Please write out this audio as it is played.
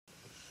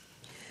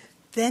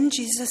Then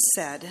Jesus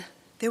said,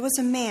 "There was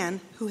a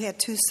man who had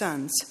 2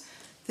 sons.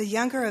 The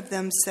younger of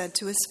them said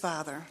to his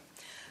father,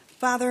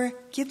 'Father,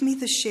 give me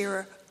the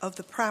share of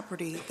the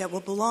property that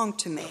will belong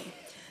to me.'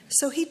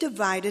 So he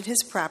divided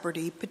his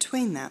property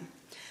between them.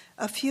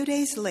 A few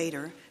days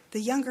later,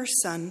 the younger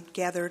son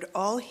gathered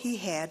all he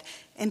had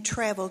and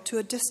traveled to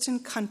a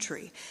distant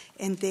country,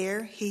 and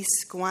there he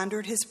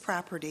squandered his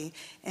property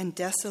in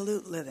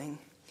dissolute living.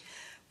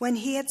 When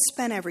he had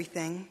spent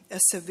everything, a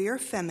severe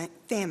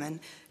famine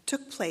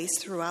took place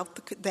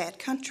throughout that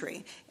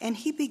country, and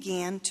he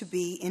began to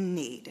be in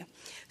need.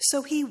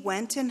 So he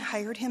went and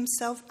hired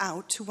himself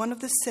out to one of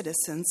the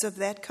citizens of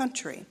that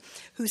country,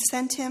 who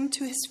sent him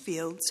to his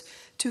fields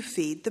to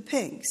feed the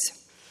pigs.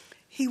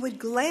 He would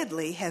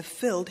gladly have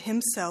filled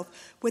himself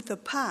with the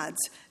pods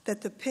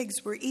that the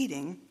pigs were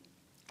eating,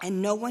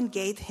 and no one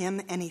gave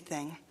him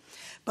anything.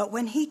 But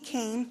when he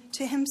came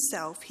to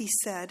himself, he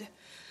said,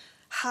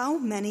 'How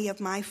many of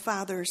my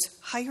father's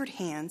hired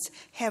hands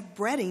have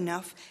bread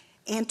enough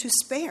and to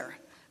spare?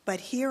 But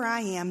here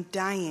I am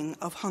dying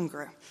of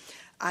hunger.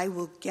 I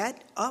will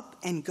get up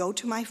and go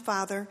to my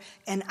father,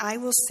 and I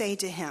will say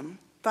to him,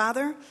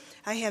 Father,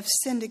 I have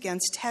sinned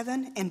against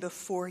heaven and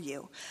before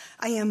you.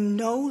 I am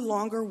no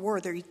longer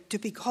worthy to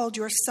be called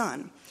your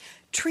son.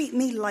 Treat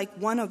me like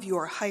one of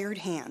your hired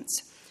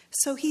hands.'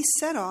 So he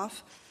set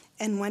off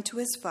and went to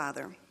his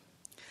father.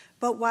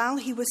 But while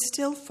he was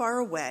still far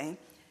away,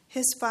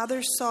 his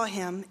father saw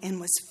him and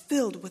was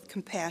filled with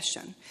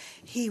compassion.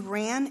 He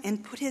ran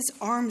and put his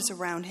arms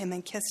around him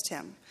and kissed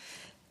him.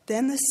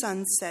 Then the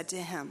son said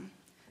to him,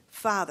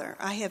 'Father,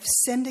 I have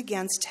sinned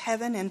against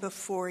heaven and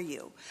before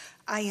you.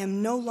 I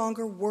am no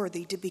longer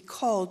worthy to be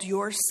called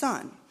your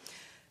son.'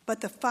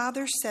 But the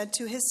father said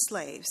to his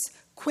slaves,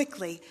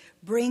 'Quickly,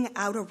 bring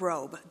out a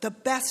robe, the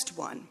best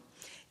one,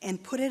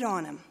 and put it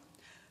on him.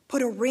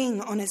 Put a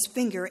ring on his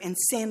finger and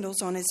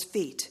sandals on his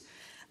feet.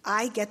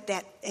 Get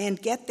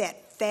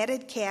that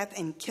fatted calf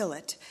and kill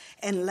it,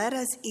 and let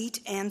us eat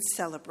and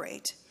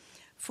celebrate.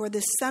 For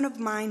this son of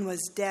mine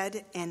was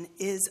dead and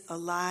is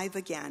alive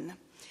again.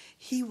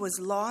 He was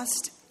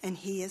lost and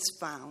he is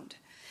found.'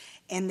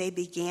 And they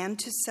began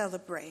to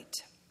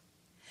celebrate.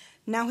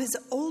 Now his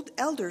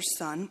elder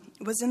son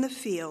was in the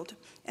field,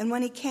 and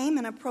when he came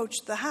and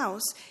approached the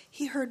house,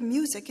 he heard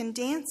music and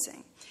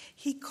dancing.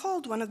 He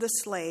called one of the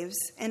slaves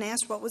and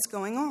asked what was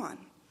going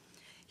on.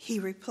 He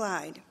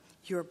replied,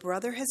 'Your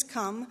brother has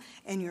come,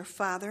 and your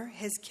father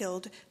has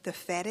killed the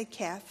fatted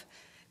calf,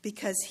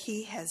 because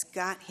he has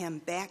got him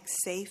back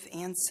safe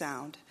and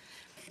sound.'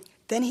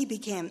 Then he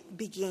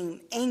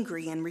became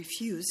angry and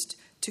refused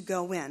to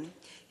go in.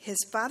 His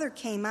father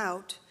came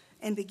out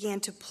and began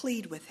to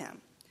plead with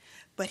him.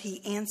 But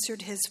he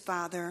answered his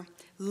father,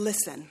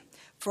 'Listen,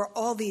 for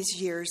all these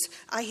years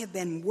I have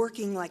been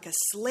working like a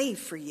slave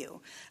for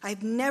you.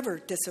 I've never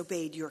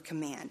disobeyed your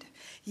command.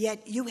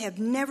 Yet you have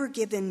never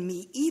given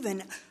me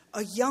even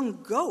a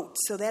young goat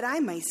so that I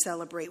may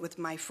celebrate with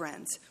my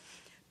friends.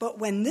 But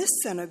when this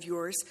son of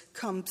yours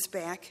comes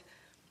back,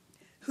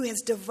 who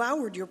has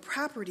devoured your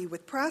property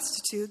with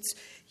prostitutes,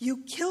 you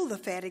kill the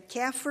fatted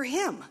calf for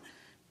him.'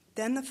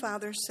 Then the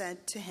father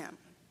said to him,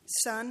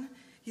 'Son,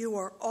 you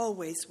are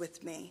always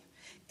with me,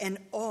 and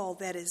all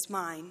that is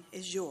mine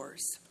is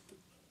yours.'"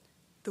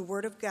 The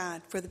word of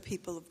God for the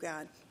people of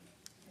God.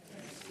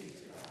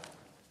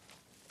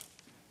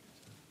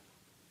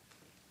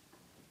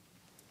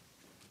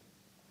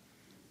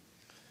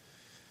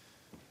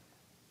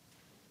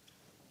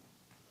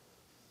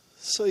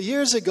 So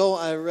years ago,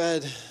 I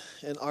read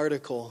an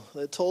article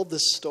that told the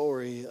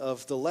story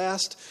of the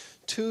last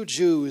 2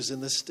 Jews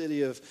in the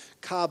city of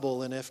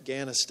Kabul in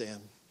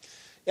Afghanistan.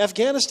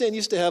 Afghanistan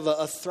used to have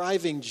a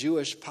thriving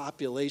Jewish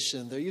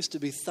population. There used to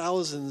be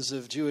thousands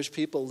of Jewish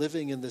people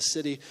living in the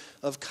city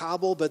of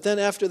Kabul. But then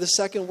after the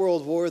Second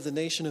World War, the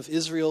nation of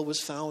Israel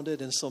was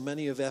founded, and so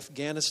many of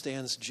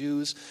Afghanistan's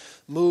Jews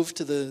moved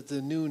to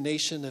the new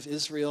nation of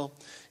Israel.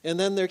 And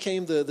then there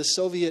came the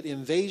Soviet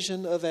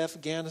invasion of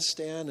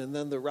Afghanistan, and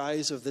then the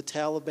rise of the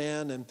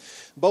Taliban. And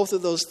both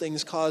of those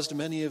things caused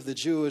many of the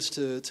Jews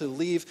to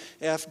leave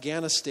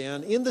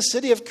Afghanistan. In the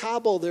city of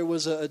Kabul, there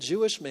was a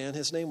Jewish man.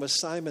 His name was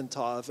Simon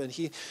Tov. And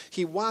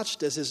he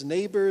watched as his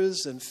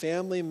neighbors and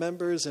family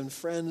members and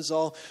friends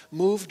all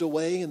moved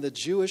away, and the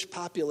Jewish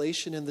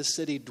population in the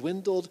city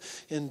dwindled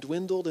and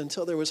dwindled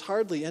until there was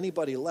hardly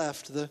anybody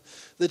left.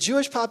 The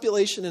Jewish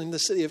population in the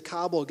city of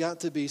Kabul got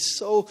to be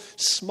so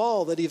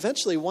small that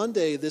eventually one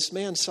day this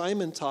man,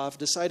 Simon Tov,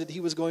 decided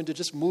he was going to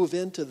just move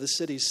into the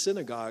city's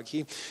synagogue.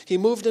 He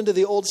moved into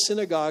the old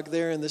synagogue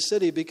there in the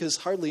city because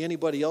hardly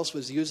anybody else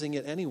was using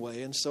it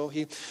anyway. And so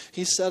he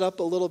set up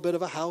a little bit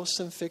of a house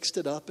and fixed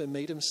it up and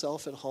made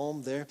himself at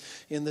home there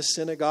in the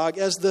synagogue.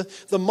 As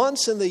the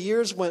months and the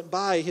years went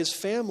by, his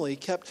family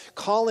kept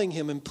calling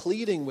him and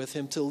pleading with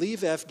him to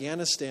leave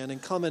Afghanistan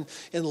and come and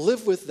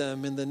live with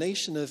them in the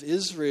nation of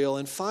Israel.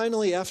 And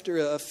finally, after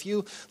a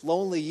few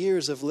lonely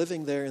years of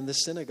living there in the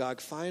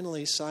synagogue,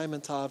 finally Simon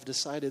Tov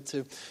decided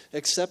to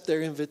accept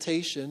their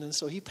invitation. And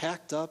so he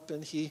packed up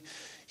and he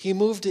He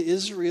moved to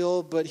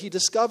Israel, but he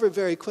discovered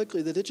very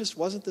quickly that it just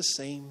wasn't the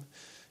same.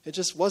 It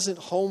just wasn't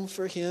home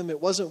for him. It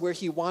wasn't where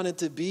he wanted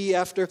to be.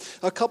 After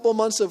a couple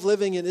months of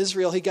living in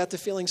Israel, he got to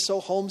feeling so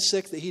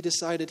homesick that he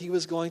decided he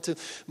was going to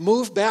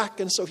move back.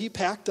 And so he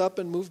packed up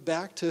and moved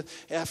back to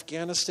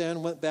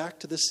Afghanistan, went back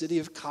to the city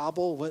of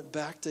Kabul, went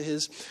back to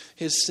his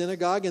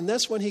synagogue. And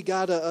that's when he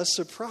got a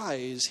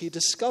surprise. He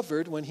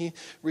discovered when he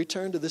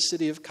returned to the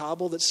city of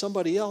Kabul that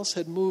somebody else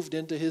had moved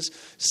into his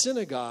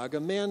synagogue. A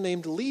man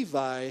named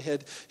Levi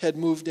had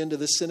moved into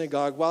the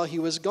synagogue while he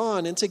was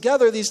gone. And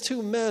together, these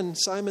two men,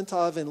 Simon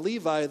Tov and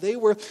Levi, they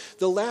were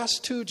the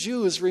last two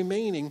Jews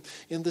remaining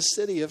in the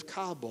city of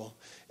Kabul.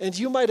 And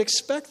you might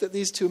expect that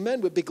these two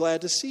men would be glad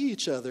to see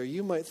each other.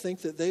 You might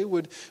think that they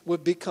would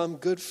become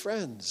good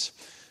friends.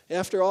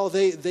 After all,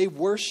 they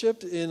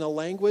worshiped in a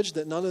language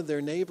that none of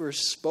their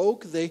neighbors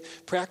spoke. They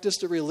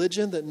practiced a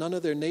religion that none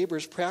of their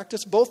neighbors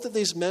practiced. Both of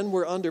these men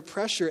were under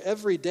pressure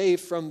every day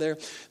from their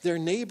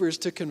neighbors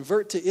to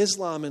convert to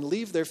Islam and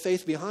leave their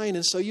faith behind.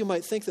 And so you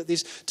might think that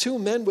these two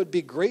men would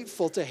be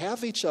grateful to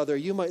have each other.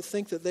 You might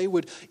think that they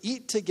would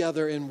eat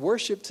together and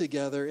worship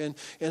together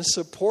and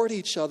support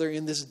each other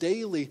in this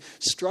daily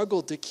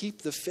struggle to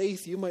keep the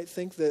faith. You might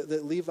think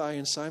that Levi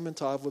and Simon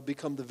Tov would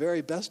become the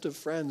very best of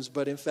friends,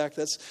 but in fact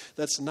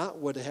that's not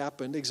what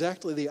happened.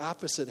 Exactly the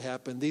opposite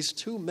happened. These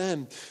two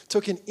men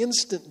took an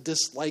instant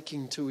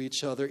disliking to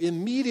each other.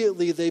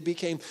 Immediately they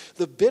became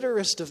the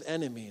bitterest of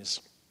enemies.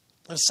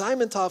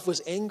 Simon Tov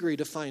was angry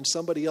to find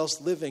somebody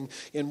else living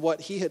in what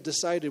he had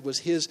decided was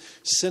his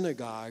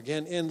synagogue.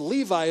 And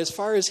Levi, as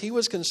far as he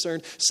was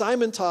concerned,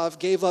 Simon Tov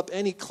gave up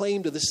any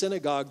claim to the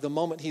synagogue the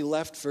moment he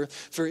left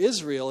for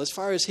Israel. As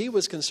far as he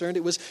was concerned,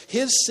 it was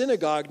his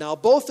synagogue now.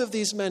 Both of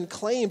these men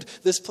claimed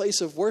this place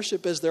of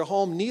worship as their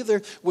home.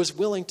 Neither was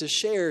willing to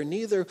share.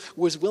 Neither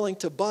was willing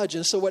to budge.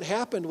 And so what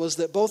happened was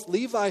that both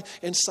Levi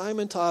and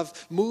Simon Tov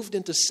moved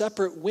into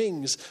separate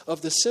wings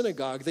of the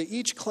synagogue. They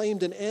each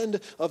claimed an end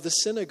of the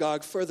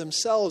synagogue for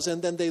themselves,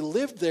 and then they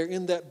lived there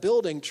in that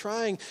building,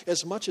 trying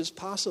as much as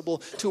possible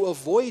to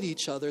avoid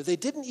each other. They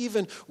didn't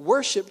even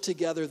worship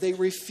together. They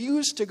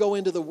refused to go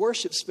into the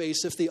worship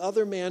space if the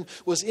other man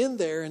was in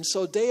there. And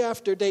so day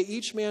after day,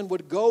 each man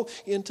would go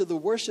into the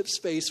worship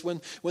space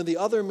when the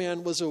other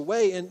man was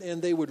away,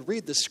 and they would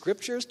read the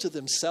scriptures to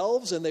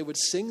themselves, and they would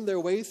sing their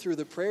way through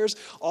the prayers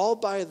all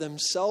by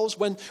themselves.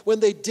 When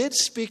they did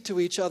speak to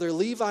each other,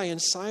 Levi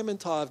and Simon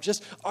Tov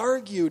just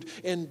argued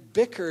and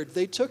bickered.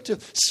 They took to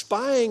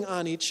spying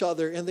on each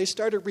other, and they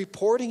started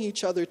reporting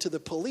each other to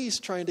the police,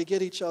 trying to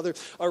get each other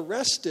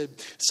arrested.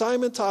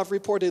 Simon Tov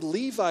reported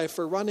Levi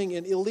for running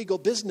an illegal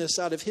business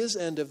out of his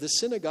end of the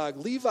synagogue.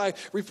 Levi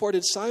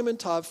reported Simon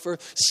Tov for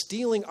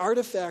stealing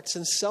artifacts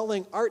and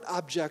selling art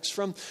objects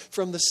from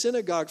the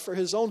synagogue for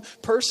his own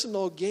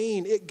personal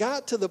gain. It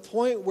got to the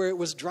point where it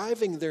was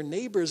driving their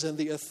neighbors and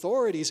the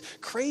authorities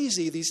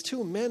crazy, these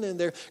two men and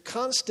their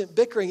constant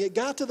bickering. It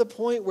got to the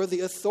point where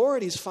the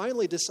authorities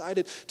finally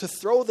decided to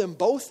throw them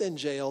both in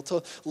jail,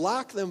 to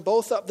lock them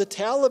both up. The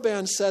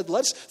Taliban said,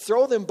 let's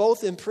throw them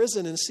both in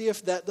prison and see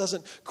if that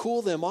doesn't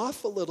cool them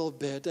off a little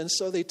bit. And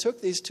so they took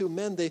these two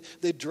men,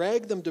 they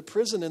dragged them to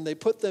prison, and they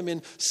put them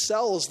in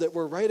cells that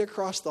were right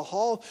across the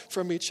hall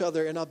from each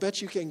other. And I'll bet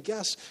you can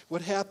guess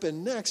what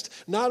happened next.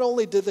 Not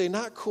only did they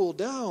not cool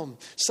down,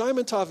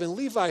 Simon Tov and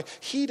Levi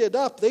heated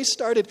up. They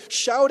started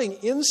shouting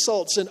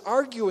insults and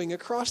arguing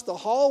across the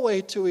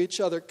hallway to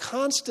each other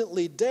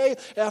constantly, day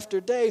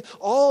after day,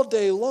 all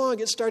day long.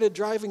 It started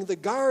driving the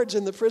guards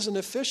and the prison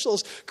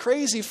officials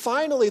crazy.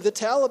 Finally, the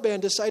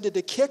Taliban decided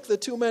to kick the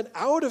two men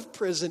out of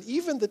prison.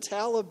 Even the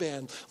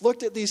Taliban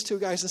looked at these two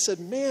guys and said,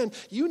 man,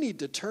 you need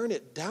to turn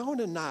it down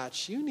a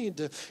notch. You need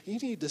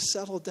to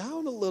settle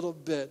down a little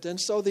bit. And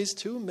so these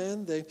two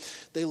men,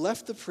 they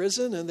left the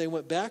prison and they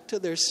went back to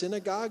their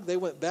synagogue. They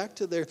went back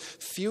to their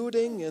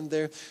feuding and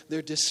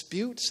their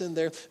disputes and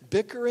their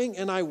bickering.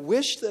 And I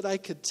wish that I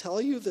could tell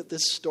you that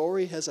this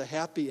story has a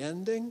happy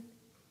ending.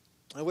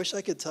 I wish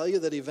I could tell you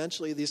that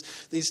eventually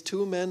these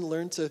two men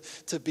learned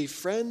to be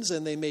friends,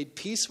 and they made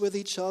peace with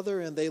each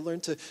other, and they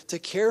learned to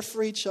care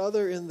for each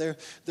other in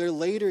their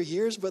later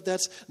years, but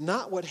that's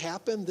not what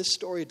happened. This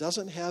story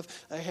doesn't have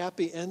a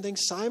happy ending.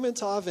 Simon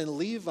Tov and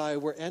Levi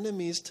were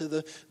enemies to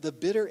the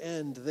bitter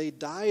end. They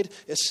died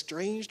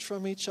estranged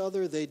from each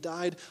other. They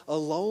died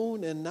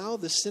alone, and now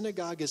the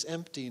synagogue is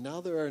empty. Now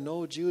there are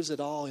no Jews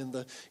at all in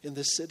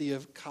the city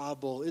of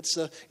Kabul. It's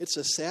a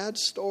sad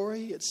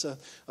story. It's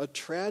a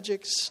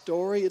tragic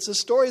story. It's a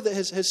story that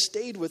has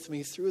stayed with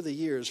me through the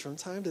years. From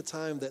time to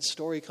time, that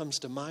story comes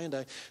to mind.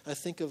 I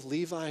think of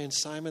Levi and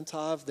Simon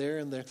Tov there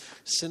in their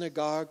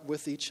synagogue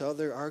with each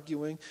other,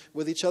 arguing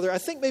with each other. I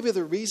think maybe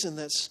the reason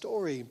that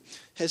story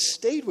has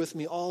stayed with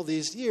me all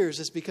these years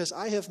is because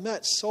I have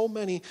met so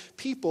many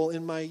people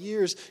in my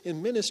years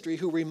in ministry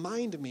who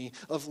remind me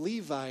of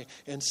Levi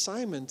and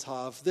Simon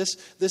Tov.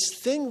 This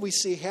thing we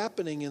see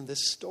happening in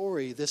this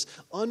story, this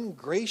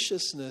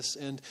ungraciousness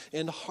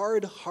and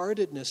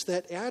hard-heartedness,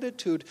 that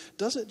attitude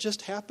doesn't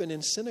just happen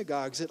in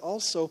synagogues. It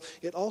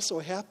also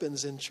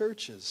happens in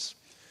churches.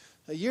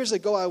 Years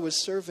ago, I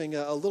was serving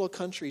a little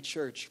country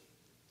church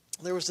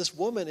there was this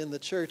woman in the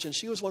church, and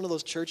she was one of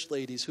those church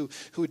ladies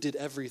who did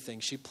everything.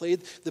 She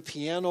played the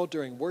piano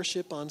during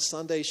worship on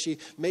Sunday. She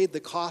made the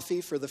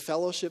coffee for the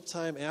fellowship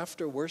time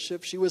after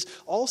worship. She was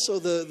also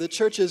the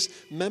church's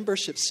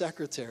membership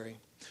secretary.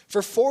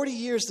 For 40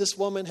 years, this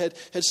woman had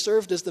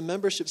served as the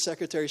membership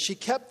secretary. She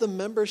kept the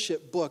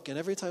membership book, and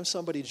every time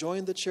somebody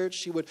joined the church,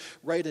 she would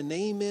write a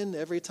name in.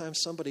 Every time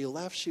somebody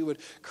left, she would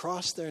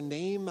cross their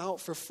name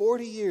out. For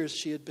 40 years,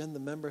 she had been the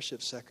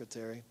membership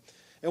secretary.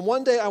 And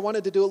one day I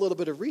wanted to do a little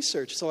bit of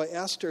research, so I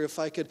asked her if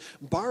I could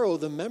borrow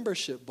the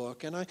membership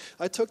book. And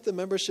I took the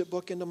membership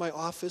book into my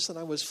office, and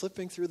I was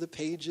flipping through the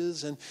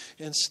pages and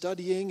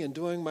studying and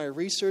doing my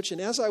research. And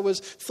as I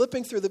was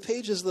flipping through the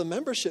pages of the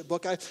membership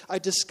book, I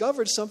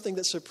discovered something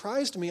that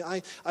surprised me.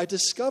 I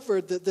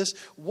discovered that this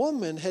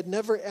woman had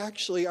never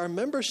actually, our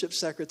membership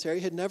secretary,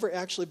 had never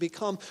actually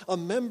become a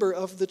member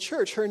of the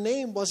church. Her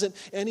name wasn't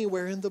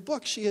anywhere in the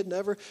book. She had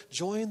never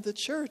joined the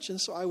church. And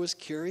so I was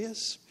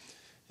curious.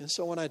 And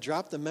so when I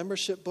dropped the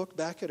membership book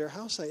back at her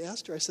house, I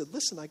asked her, I said,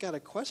 listen, I got a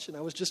question.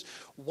 I was just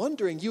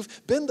wondering,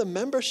 you've been the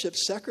membership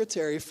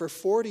secretary for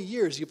 40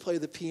 years. You play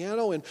the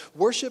piano and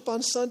worship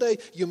on Sunday.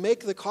 You make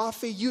the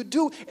coffee. You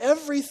do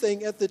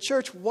everything at the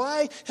church.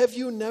 Why have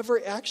you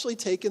never actually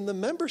taken the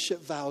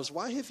membership vows?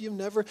 Why have you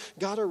never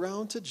got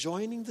around to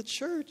joining the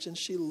church? And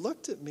she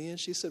looked at me and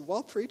she said,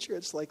 well, preacher,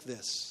 it's like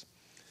this.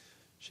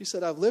 She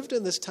said, I've lived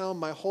in this town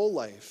my whole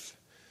life.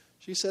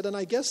 She said, and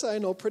I guess I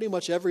know pretty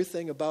much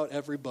everything about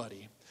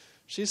everybody.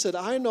 She said,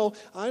 I know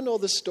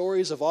the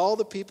stories of all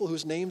the people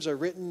whose names are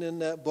written in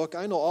that book.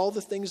 I know all the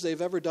things they've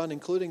ever done,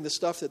 including the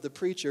stuff that the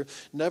preacher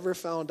never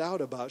found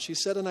out about. She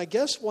said, and I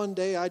guess one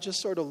day I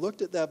just sort of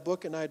looked at that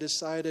book and I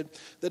decided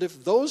that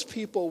if those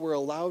people were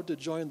allowed to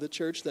join the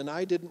church, then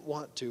I didn't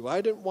want to.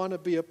 I didn't want to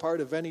be a part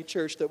of any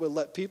church that would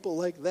let people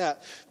like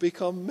that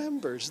become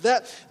members.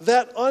 That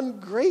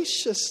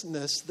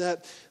ungraciousness,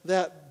 that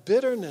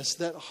bitterness,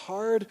 that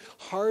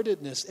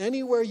hard-heartedness.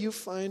 Anywhere you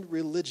find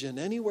religion,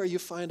 anywhere you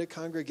find a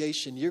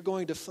congregation, you're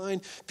going to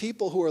find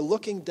people who are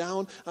looking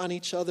down on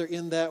each other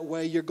in that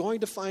way. You're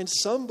going to find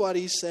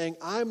somebody saying,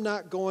 I'm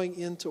not going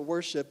into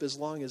worship as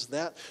long as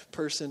that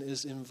person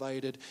is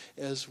invited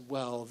as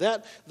well.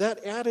 That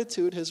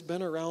attitude has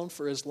been around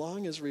for as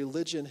long as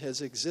religion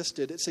has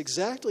existed. It's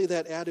exactly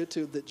that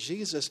attitude that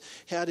Jesus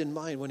had in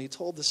mind when he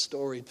told the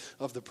story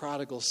of the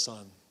prodigal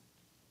son.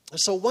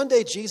 So one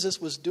day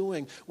Jesus was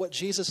doing what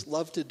Jesus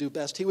loved to do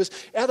best. He was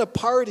at a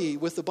party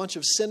with a bunch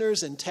of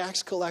sinners and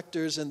tax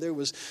collectors, and there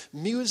was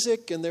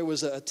music, and there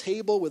was a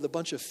table with a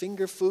bunch of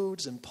finger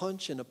foods and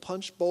punch in a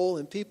punch bowl,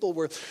 and people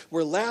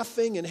were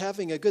laughing and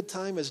having a good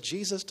time as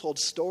Jesus told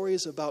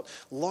stories about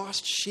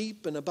lost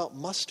sheep and about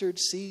mustard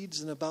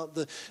seeds and about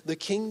the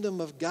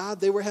kingdom of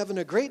God. They were having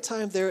a great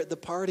time there at the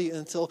party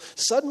until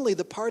suddenly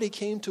the party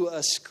came to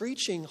a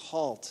screeching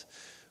halt.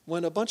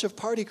 When a bunch of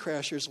party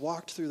crashers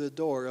walked through the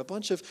door, a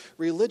bunch of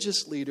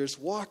religious leaders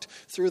walked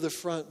through the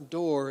front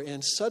door,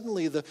 and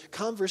suddenly the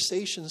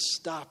conversation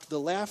stopped, the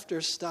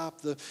laughter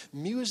stopped, the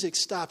music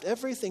stopped,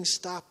 everything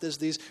stopped as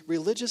these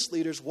religious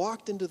leaders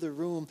walked into the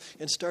room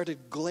and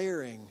started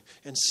glaring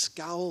and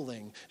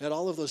scowling at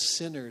all of those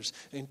sinners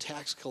and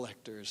tax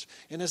collectors.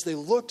 And as they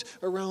looked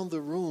around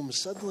the room,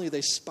 suddenly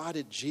they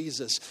spotted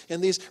Jesus.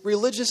 And these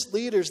religious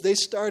leaders, they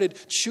started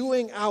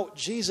chewing out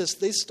Jesus.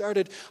 They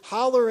started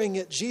hollering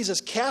at Jesus,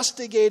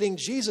 castigating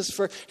Jesus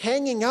for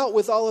hanging out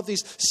with all of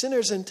these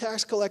sinners and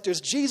tax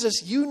collectors.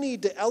 Jesus, you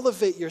need to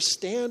elevate your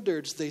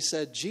standards, they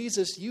said.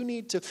 Jesus, you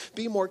need to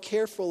be more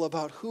careful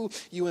about who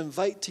you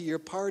invite to your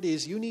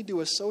parties. You need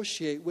to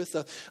associate with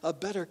a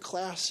better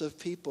class of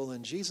people.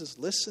 And Jesus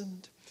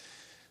listened,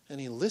 and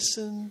he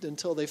listened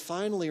until they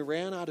finally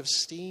ran out of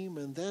steam.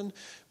 And then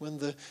when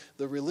the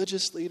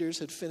religious leaders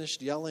had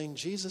finished yelling,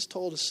 Jesus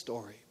told a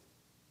story.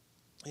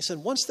 He said,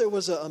 once there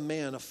was a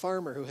man, a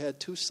farmer, who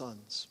had 2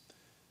 sons.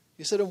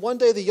 He said, and one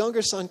day the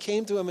younger son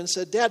came to him and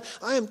said, Dad,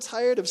 I am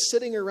tired of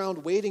sitting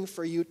around waiting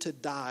for you to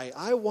die.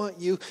 I want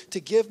you to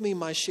give me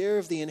my share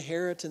of the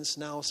inheritance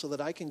now so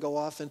that I can go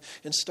off and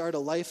start a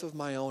life of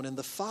my own. And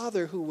the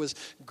father, who was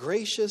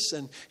gracious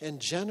and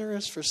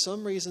generous, for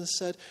some reason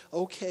said,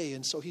 okay.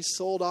 And so he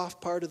sold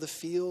off part of the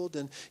field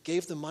and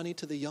gave the money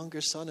to the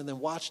younger son and then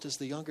watched as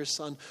the younger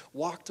son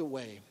walked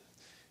away.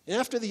 And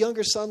after the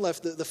younger son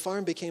left, the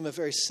farm became a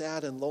very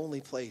sad and lonely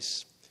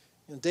place.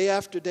 And day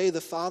after day, the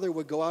father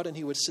would go out and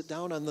he would sit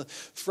down on the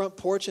front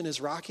porch in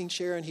his rocking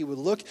chair and he would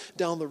look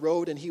down the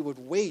road and he would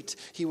wait.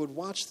 He would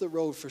watch the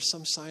road for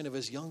some sign of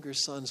his younger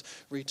son's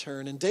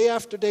return. And day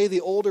after day,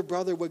 the older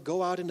brother would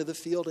go out into the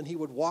field and he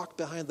would walk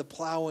behind the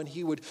plow and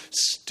he would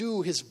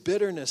stew his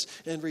bitterness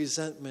and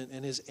resentment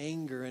and his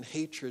anger and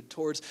hatred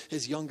towards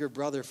his younger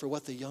brother for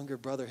what the younger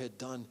brother had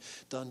done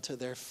to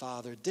their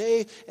father.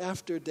 Day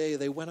after day,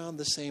 they went on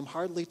the same,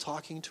 hardly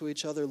talking to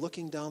each other,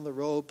 looking down the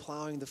road,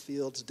 plowing the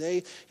fields.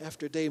 Day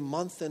after day,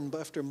 month and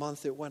after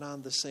month, it went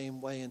on the same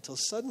way until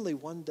suddenly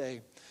one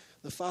day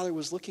the father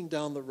was looking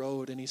down the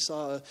road and he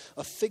saw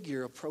a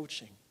figure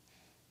approaching.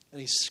 And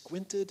he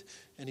squinted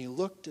and he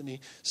looked and he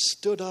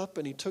stood up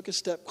and he took a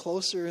step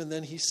closer, and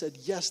then he said,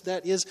 yes,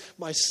 that is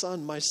my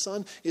son. My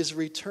son is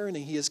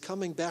returning. He is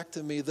coming back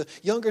to me. The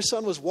younger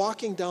son was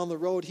walking down the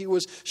road. He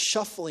was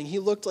shuffling. He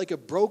looked like a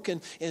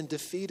broken and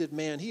defeated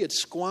man. He had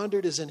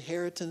squandered his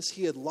inheritance.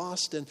 He had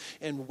lost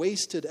and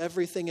wasted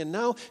everything. And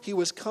now he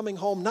was coming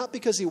home, not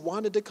because he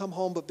wanted to come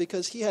home, but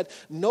because he had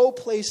no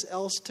place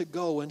else to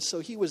go. And so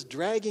he was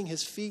dragging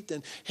his feet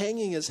and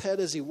hanging his head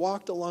as he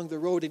walked along the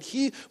road. And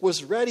he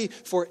was ready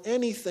for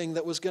anything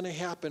that was going to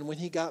happen when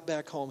he got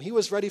back home. He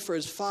was ready for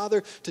his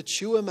father to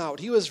chew him out.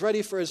 He was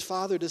ready for his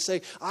father to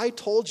say, I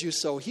told you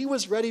so. He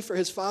was ready for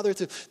his father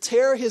to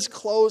tear his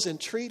clothes and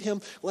treat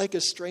him like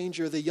a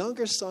stranger. The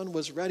younger son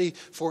was ready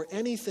for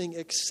anything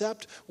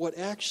except what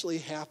actually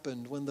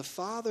happened. When the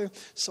father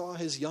saw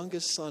his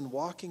youngest son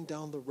walking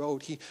down the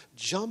road, he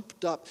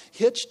jumped up,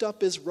 hitched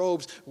up his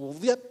robes,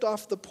 leapt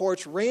off the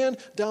porch, ran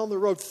down the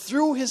road,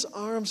 threw his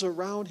arms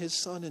around his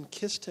son and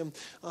kissed him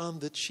on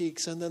the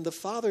cheeks. And then the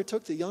father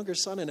took the younger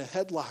son in a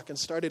headlock and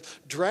started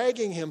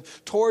dragging him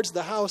towards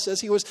the house. As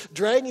he was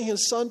dragging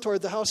his son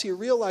toward the house, he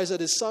realized that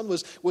his son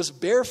was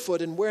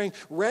barefoot and wearing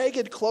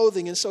ragged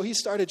clothing. And so he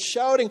started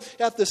shouting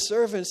at the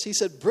servants. He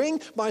said,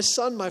 bring my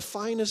son my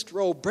finest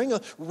robe. Bring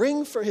a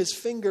ring for his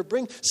finger.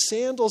 Bring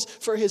sandals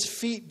for his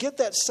feet. Get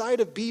that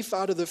side of beef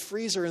out of the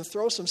freezer and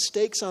throw some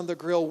steaks on the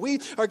grill. We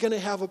are going to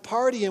have a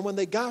party. And when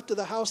they got to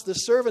the house, the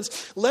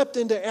servants leapt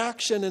into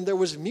action, and there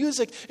was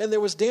music and there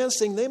was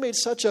dancing. They made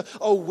such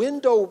a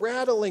window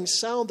rattling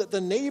sound that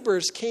the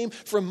neighbors came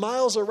from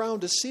miles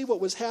around to see what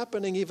was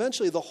happening.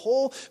 Eventually, the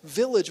whole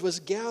village was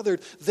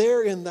gathered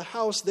there in the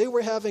house. They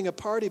were having a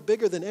party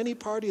bigger than any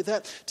party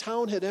that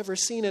town had ever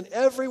seen, and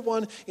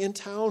everyone in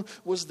town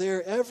was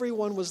there.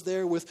 Everyone was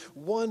there with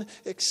one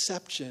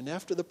exception.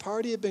 After the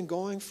party had been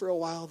going for a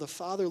while, the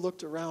father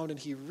looked around and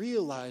he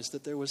realized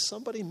that there was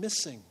somebody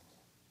missing.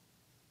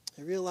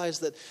 He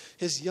realized that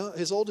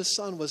his oldest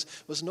son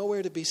was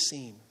nowhere to be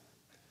seen.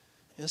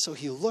 And so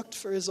he looked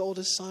for his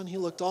oldest son. He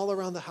looked all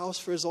around the house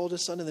for his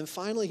oldest son. And then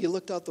finally he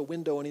looked out the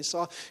window and he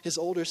saw his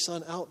older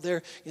son out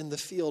there in the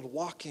field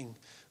walking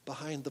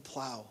behind the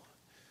plow.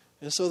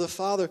 And so the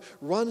father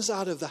runs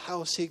out of the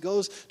house. He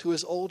goes to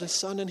his oldest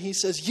son and he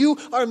says, you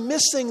are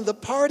missing the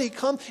party.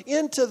 Come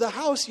into the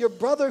house. Your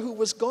brother who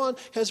was gone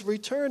has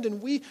returned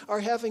and we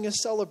are having a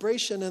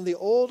celebration. And the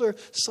older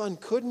son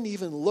couldn't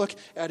even look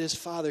at his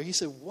father. He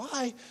said,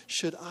 why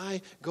should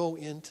I go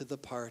into the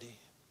party?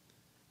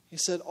 He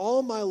said,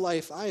 all my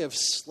life I have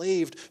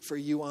slaved for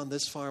you on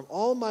this farm.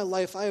 All my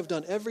life I have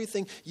done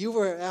everything you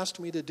were asked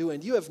me to do,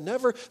 and you have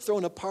never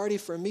thrown a party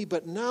for me.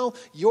 But now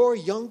your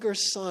younger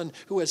son,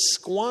 who has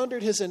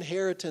squandered his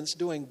inheritance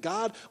doing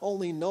God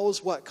only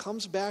knows what,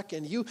 comes back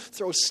and you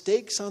throw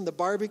steaks on the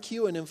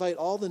barbecue and invite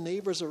all the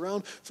neighbors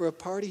around for a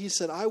party. He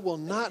said, I will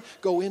not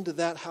go into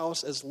that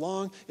house as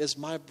long as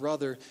my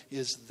brother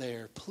is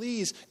there.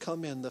 Please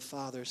come in, the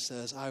father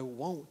says. I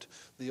won't,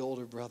 the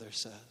older brother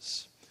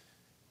says.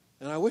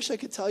 And I wish I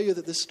could tell you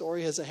that this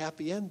story has a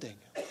happy ending.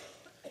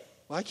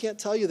 Well, I can't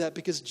tell you that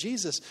because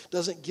Jesus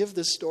doesn't give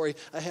this story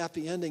a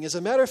happy ending. As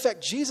a matter of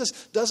fact, Jesus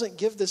doesn't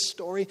give this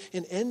story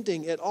an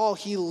ending at all.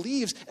 He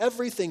leaves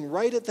everything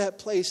right at that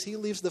place. He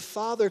leaves the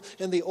father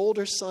and the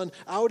older son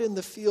out in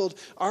the field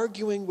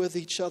arguing with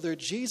each other.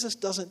 Jesus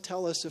doesn't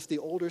tell us if the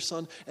older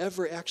son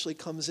ever actually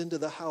comes into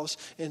the house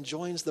and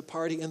joins the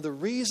party. And the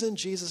reason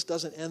Jesus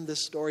doesn't end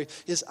this story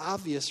is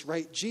obvious,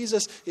 right?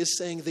 Jesus is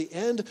saying the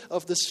end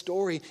of the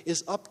story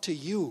is up to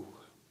you.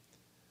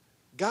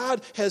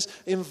 God has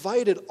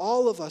invited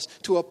all of us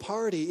to a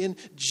party. In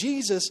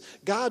Jesus,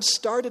 God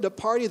started a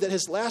party that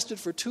has lasted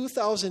for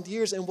 2,000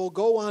 years and will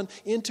go on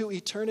into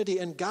eternity.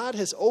 And God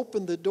has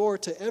opened the door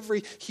to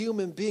every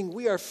human being.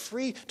 We are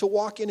free to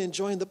walk in and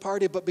join the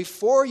party. But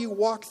before you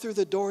walk through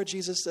the door,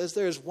 Jesus says,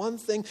 there is one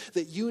thing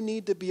that you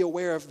need to be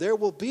aware of. There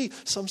will be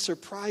some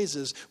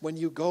surprises when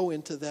you go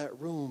into that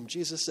room.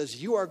 Jesus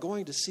says, you are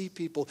going to see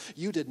people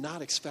you did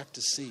not expect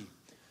to see.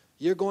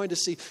 You're going to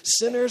see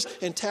sinners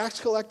and tax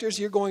collectors.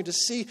 You're going to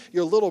see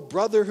your little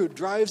brother who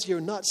drives you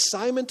nuts,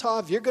 Simon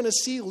Tov. You're going to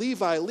see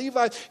Levi.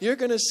 Levi, you're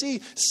going to see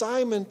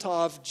Simon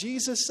Tov.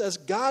 Jesus says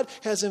God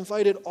has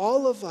invited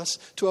all of us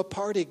to a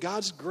party.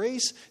 God's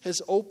grace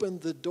has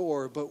opened the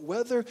door. But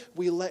whether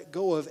we let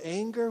go of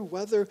anger,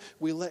 whether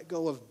we let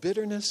go of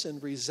bitterness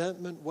and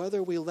resentment,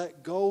 whether we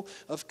let go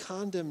of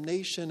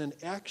condemnation and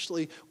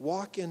actually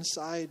walk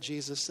inside,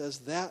 Jesus says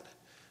that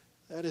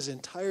is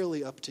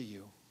entirely up to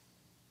you.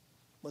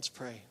 Let's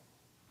pray.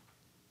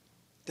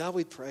 God,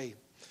 we pray.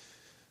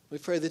 We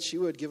pray that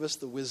you would give us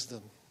the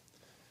wisdom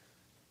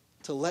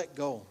to let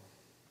go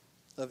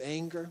of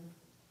anger,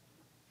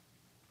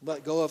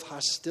 let go of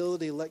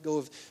hostility, let go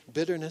of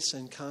bitterness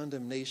and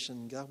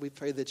condemnation. God, we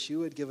pray that you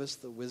would give us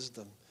the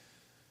wisdom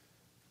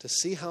to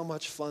see how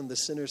much fun the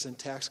sinners and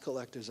tax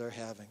collectors are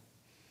having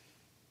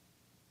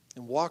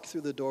and walk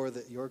through the door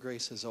that your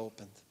grace has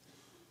opened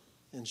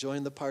and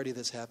join the party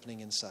that's happening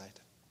inside.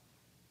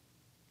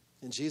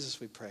 In Jesus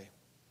we pray.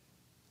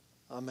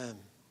 Amen.